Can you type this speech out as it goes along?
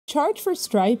Charge for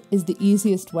Stripe is the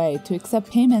easiest way to accept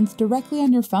payments directly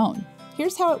on your phone.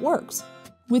 Here's how it works.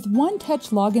 With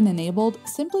one-touch login enabled,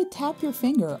 simply tap your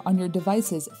finger on your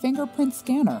device's fingerprint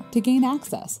scanner to gain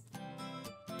access.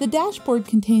 The dashboard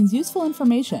contains useful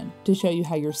information to show you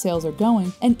how your sales are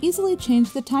going and easily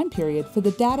change the time period for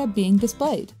the data being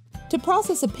displayed. To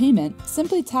process a payment,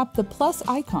 simply tap the plus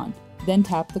icon, then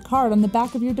tap the card on the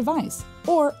back of your device,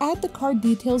 or add the card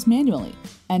details manually,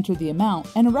 enter the amount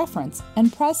and a reference,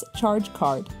 and press Charge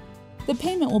Card. The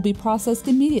payment will be processed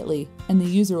immediately, and the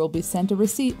user will be sent a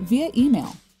receipt via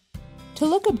email. To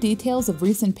look up details of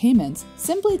recent payments,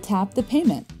 simply tap the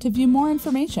payment to view more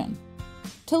information.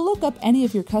 To look up any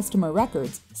of your customer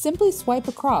records, simply swipe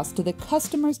across to the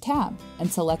Customers tab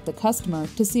and select the customer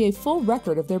to see a full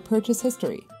record of their purchase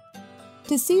history.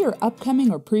 To see your upcoming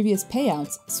or previous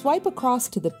payouts, swipe across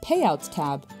to the Payouts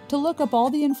tab to look up all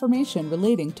the information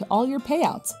relating to all your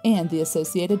payouts and the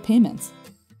associated payments.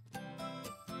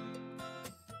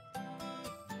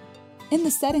 In the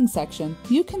Settings section,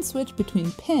 you can switch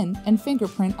between PIN and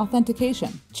fingerprint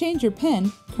authentication, change your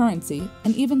PIN, currency,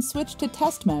 and even switch to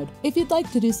test mode if you'd like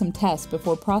to do some tests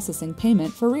before processing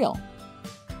payment for real.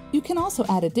 You can also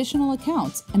add additional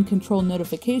accounts and control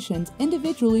notifications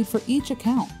individually for each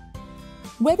account.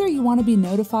 Whether you want to be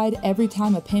notified every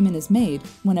time a payment is made,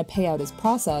 when a payout is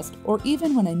processed, or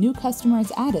even when a new customer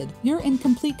is added, you're in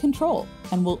complete control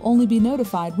and will only be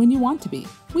notified when you want to be.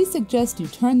 We suggest you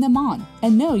turn them on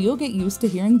and know you'll get used to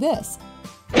hearing this.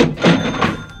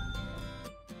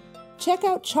 Check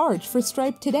out Charge for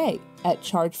Stripe today at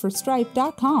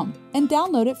chargeforstripe.com and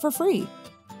download it for free.